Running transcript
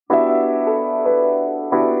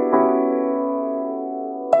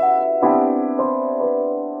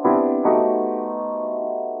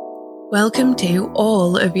Welcome to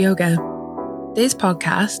All of Yoga. This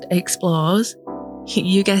podcast explores,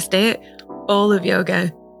 you guessed it, all of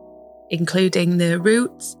yoga, including the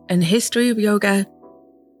roots and history of yoga,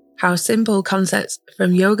 how simple concepts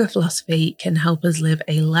from yoga philosophy can help us live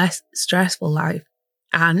a less stressful life,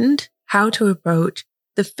 and how to approach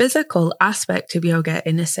the physical aspect of yoga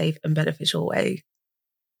in a safe and beneficial way.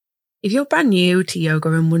 If you're brand new to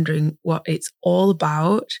yoga and wondering what it's all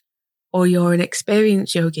about, or you're an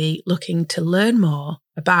experienced yogi looking to learn more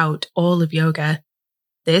about all of yoga,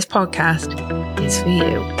 this podcast is for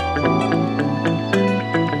you.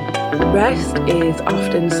 Rest is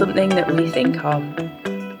often something that we think of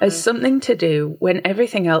as something to do when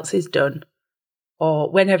everything else is done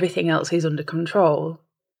or when everything else is under control.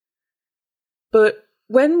 But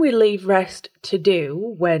when we leave rest to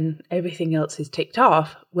do when everything else is ticked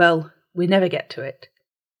off, well, we never get to it.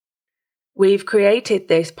 We've created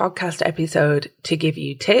this podcast episode to give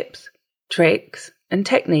you tips, tricks, and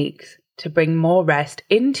techniques to bring more rest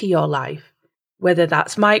into your life, whether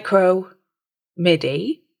that's micro,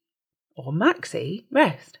 midi, or maxi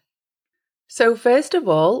rest. So first of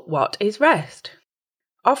all, what is rest?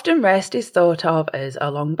 Often rest is thought of as a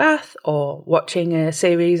long bath or watching a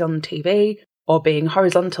series on TV or being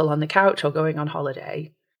horizontal on the couch or going on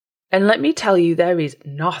holiday. And let me tell you, there is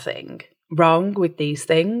nothing wrong with these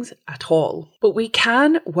things at all. But we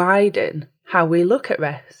can widen how we look at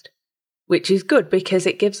rest, which is good because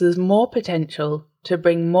it gives us more potential to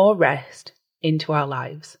bring more rest into our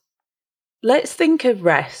lives. Let's think of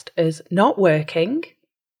rest as not working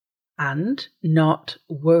and not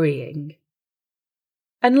worrying.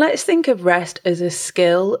 And let's think of rest as a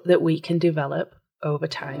skill that we can develop over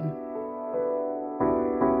time.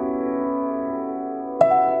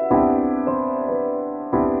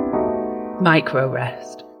 Micro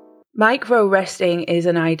rest. Micro resting is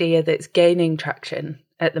an idea that's gaining traction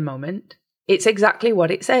at the moment. It's exactly what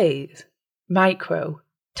it says. Micro,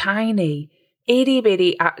 tiny,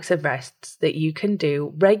 itty-bitty acts of rests that you can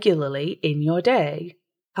do regularly in your day.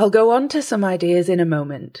 I'll go on to some ideas in a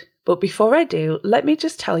moment, but before I do, let me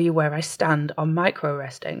just tell you where I stand on micro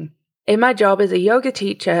resting. In my job as a yoga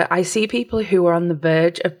teacher, I see people who are on the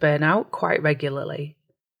verge of burnout quite regularly.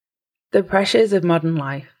 The pressures of modern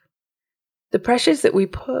life. The pressures that we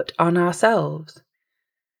put on ourselves.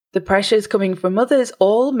 The pressures coming from others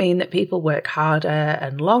all mean that people work harder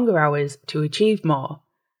and longer hours to achieve more.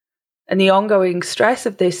 And the ongoing stress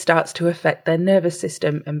of this starts to affect their nervous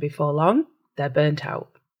system, and before long, they're burnt out.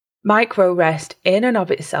 Micro rest in and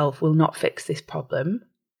of itself will not fix this problem.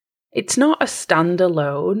 It's not a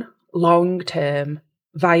standalone, long-term,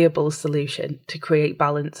 viable solution to create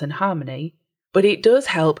balance and harmony, but it does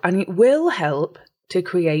help, and it will help to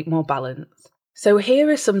create more balance. So here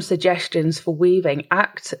are some suggestions for weaving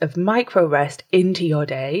acts of micro rest into your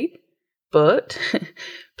day, but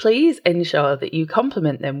please ensure that you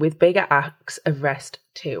complement them with bigger acts of rest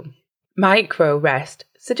too. Micro rest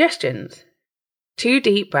suggestions. 2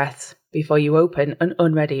 deep breaths before you open an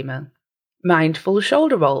unread email. Mindful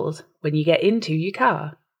shoulder rolls when you get into your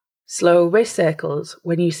car. Slow wrist circles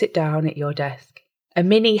when you sit down at your desk. A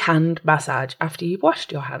mini hand massage after you've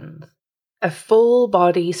washed your hands. A full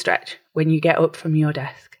body stretch when you get up from your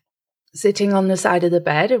desk. Sitting on the side of the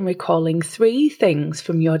bed and recalling 3 things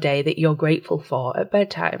from your day that you're grateful for at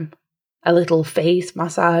bedtime. A little face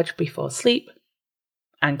massage before sleep.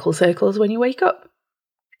 Ankle circles when you wake up.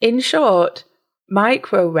 In short,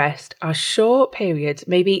 micro rest are short periods,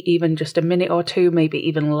 maybe even just a minute or 2, maybe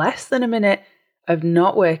even less than a minute, of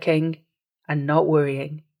not working and not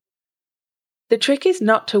worrying. The trick is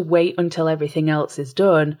not to wait until everything else is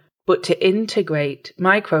done, but to integrate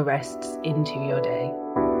micro rests into your day.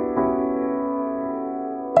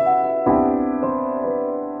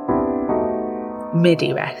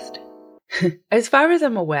 Midi rest. As far as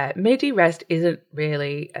I'm aware, midi rest isn't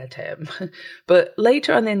really a term, but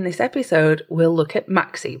later on in this episode, we'll look at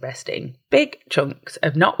maxi resting, big chunks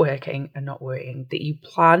of not working and not worrying that you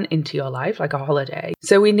plan into your life like a holiday.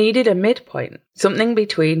 So we needed a midpoint, something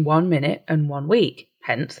between 1 minute and 1 week,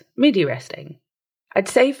 hence midi resting. I'd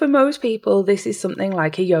say for most people, this is something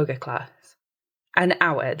like a yoga class. An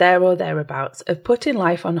hour, there or thereabouts, of putting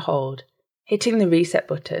life on hold, hitting the reset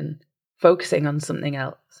button, focusing on something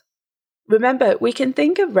else. Remember, we can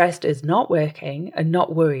think of rest as not working and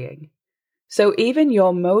not worrying. So even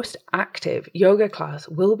your most active yoga class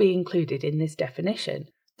will be included in this definition.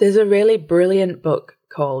 There's a really brilliant book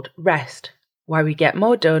called Rest, Why We Get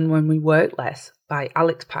More Done When We Work Less by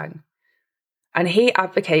Alex Pang. And he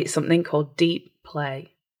advocates something called deep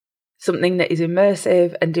play, something that is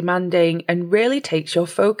immersive and demanding and really takes your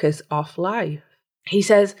focus off life. He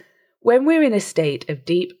says, when we're in a state of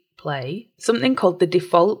deep play, something called the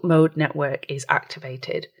default mode network is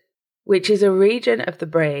activated, which is a region of the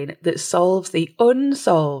brain that solves the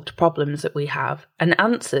unsolved problems that we have and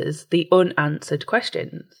answers the unanswered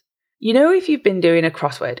questions. You know, if you've been doing a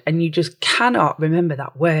crossword and you just cannot remember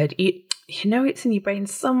that word, you know it's in your brain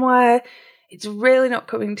somewhere, it's really not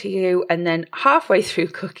coming to you, and then halfway through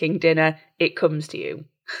cooking dinner, it comes to you.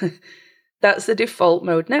 That's the default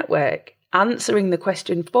mode network, answering the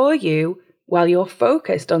question for you while you're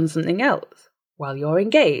focused on something else, while you're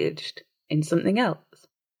engaged in something else.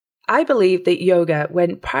 I believe that yoga,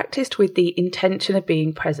 when practiced with the intention of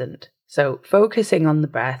being present, so focusing on the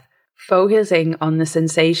breath, focusing on the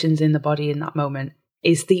sensations in the body in that moment,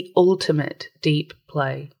 is the ultimate deep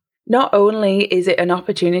play. Not only is it an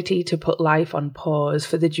opportunity to put life on pause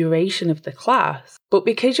for the duration of the class, but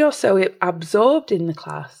because you're so absorbed in the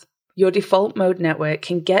class, your default mode network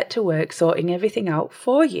can get to work sorting everything out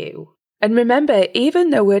for you. And remember,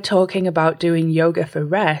 even though we're talking about doing yoga for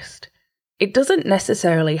rest, it doesn't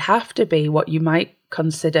necessarily have to be what you might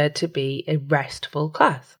consider to be a restful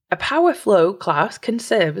class. A power flow class can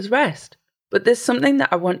serve as rest. But there's something that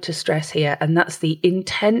I want to stress here, and that's the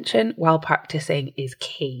intention while practicing is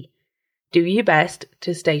key. Do your best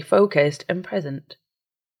to stay focused and present.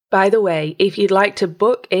 By the way, if you'd like to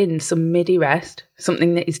book in some midi rest,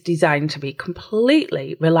 something that is designed to be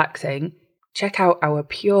completely relaxing, check out our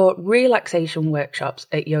pure relaxation workshops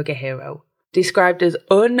at Yoga Hero. Described as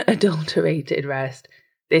unadulterated rest,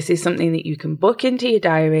 this is something that you can book into your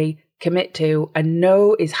diary, commit to, and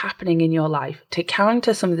know is happening in your life to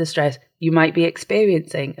counter some of the stress you might be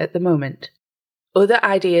experiencing at the moment. Other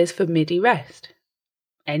ideas for midi rest.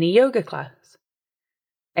 Any yoga class.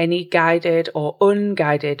 Any guided or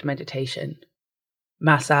unguided meditation.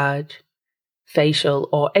 Massage. Facial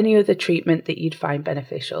or any other treatment that you'd find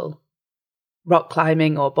beneficial. Rock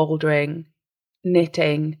climbing or bouldering.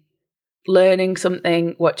 Knitting. Learning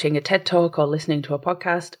something, watching a TED Talk or listening to a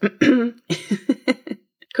podcast.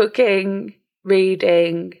 Cooking,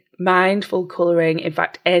 reading, mindful colouring, in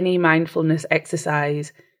fact, any mindfulness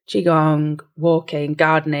exercise, qigong, walking,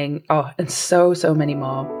 gardening, and so many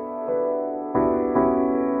more.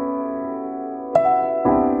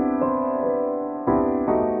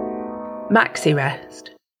 Maxi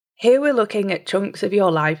rest. Here we're looking at chunks of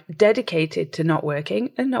your life dedicated to not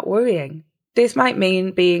working and not worrying. This might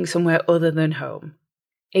mean being somewhere other than home.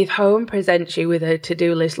 If home presents you with a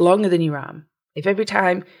to-do list longer than your arm, if every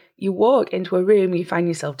time you walk into a room you find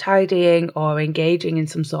yourself tidying or engaging in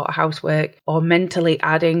some sort of housework or mentally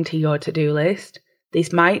adding to your to-do list,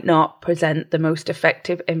 this might not present the most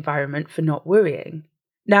effective environment for not worrying.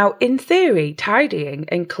 Now, in theory, tidying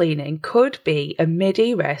and cleaning could be a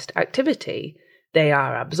midi rest activity. They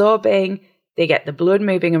are absorbing, they get the blood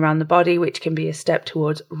moving around the body, which can be a step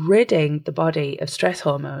towards ridding the body of stress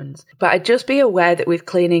hormones. But I'd just be aware that with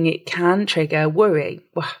cleaning, it can trigger worry.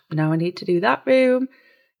 Well, now I need to do that room.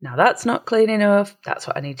 Now that's not clean enough. That's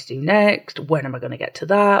what I need to do next. When am I going to get to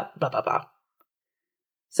that? Blah, blah, blah.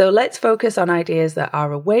 So let's focus on ideas that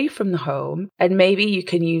are away from the home, and maybe you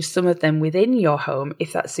can use some of them within your home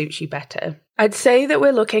if that suits you better. I'd say that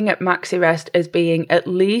we're looking at maxi rest as being at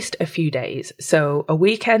least a few days, so a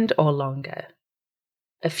weekend or longer.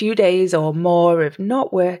 A few days or more of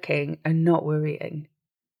not working and not worrying.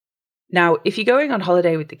 Now, if you're going on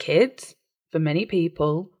holiday with the kids, for many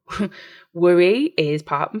people, worry is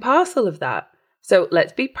part and parcel of that. So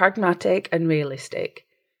let's be pragmatic and realistic.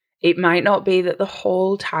 It might not be that the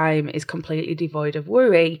whole time is completely devoid of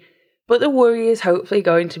worry, but the worry is hopefully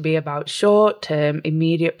going to be about short-term,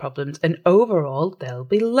 immediate problems, and overall, there'll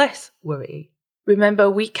be less worry.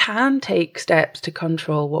 Remember, we can take steps to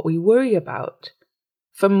control what we worry about.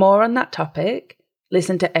 For more on that topic,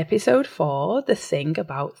 listen to episode 4, The Thing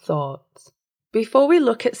About Thoughts. Before we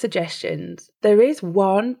look at suggestions, there is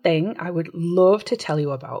one thing I would love to tell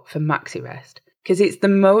you about for maxi rest, because it's the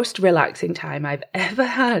most relaxing time I've ever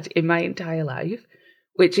had in my entire life,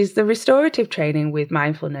 which is the restorative training with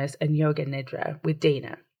mindfulness and yoga nidra with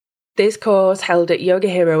Dina. This course, held at Yoga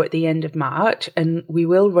Hero at the end of March, and we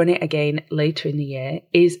will run it again later in the year,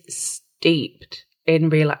 is steeped in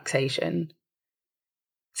relaxation.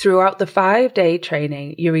 Throughout the 5-day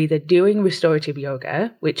training, you're either doing restorative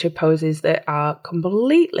yoga, which are poses that are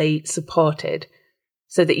completely supported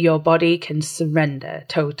so that your body can surrender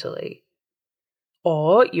totally,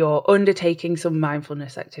 or you're undertaking some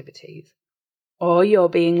mindfulness activities, or you're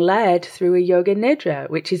being led through a yoga nidra,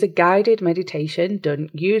 which is a guided meditation done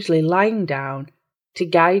usually lying down to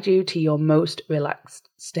guide you to your most relaxed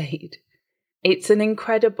state. It's an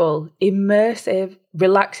incredible, immersive,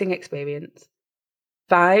 relaxing experience.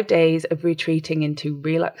 5 days of retreating into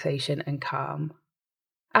relaxation and calm.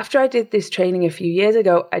 After I did this training a few years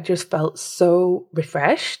ago, I just felt so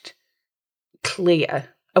refreshed, clear,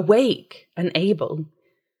 awake, and able.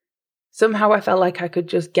 Somehow I felt like I could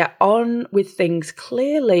just get on with things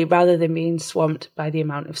clearly rather than being swamped by the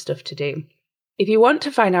amount of stuff to do. If you want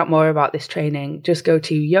to find out more about this training, just go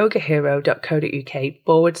to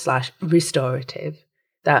yogahero.co.uk/restorative.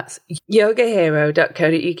 That's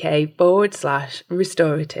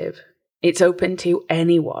yogahero.co.uk/restorative. It's open to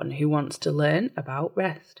anyone who wants to learn about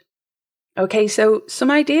rest. Okay, so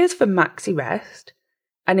some ideas for maxi rest.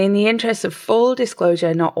 And in the interest of full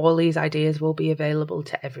disclosure, not all these ideas will be available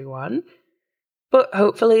to everyone, but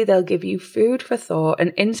hopefully they'll give you food for thought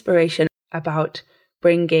and inspiration about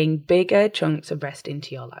bringing bigger chunks of rest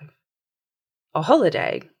into your life. A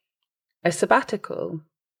holiday, a sabbatical,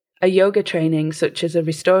 a yoga training such as a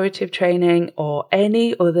restorative training or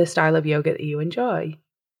any other style of yoga that you enjoy,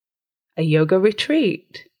 a yoga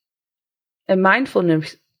retreat, a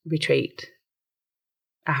mindfulness retreat,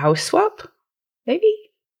 a house swap, maybe?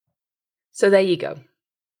 So there you go.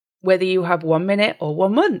 Whether you have 1 minute or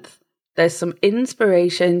 1 month, there's some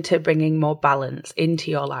inspiration to bringing more balance into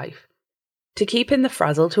your life, to keeping the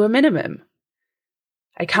frazzle to a minimum.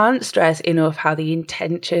 I can't stress enough how the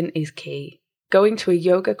intention is key. Going to a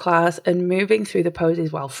yoga class and moving through the poses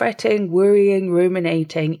while fretting, worrying,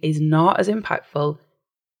 ruminating is not as impactful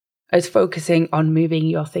as focusing on moving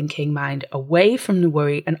your thinking mind away from the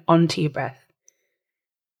worry and onto your breath.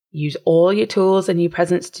 Use all your tools and your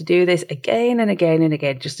presence to do this again and again and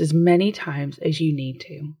again, just as many times as you need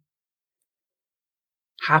to.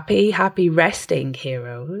 Happy resting,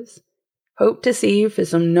 heroes. Hope to see you for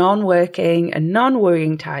some non-working and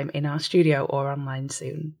non-worrying time in our studio or online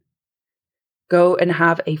soon. Go and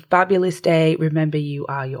have a fabulous day. Remember, you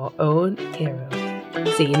are your own hero.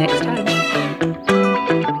 See you next time.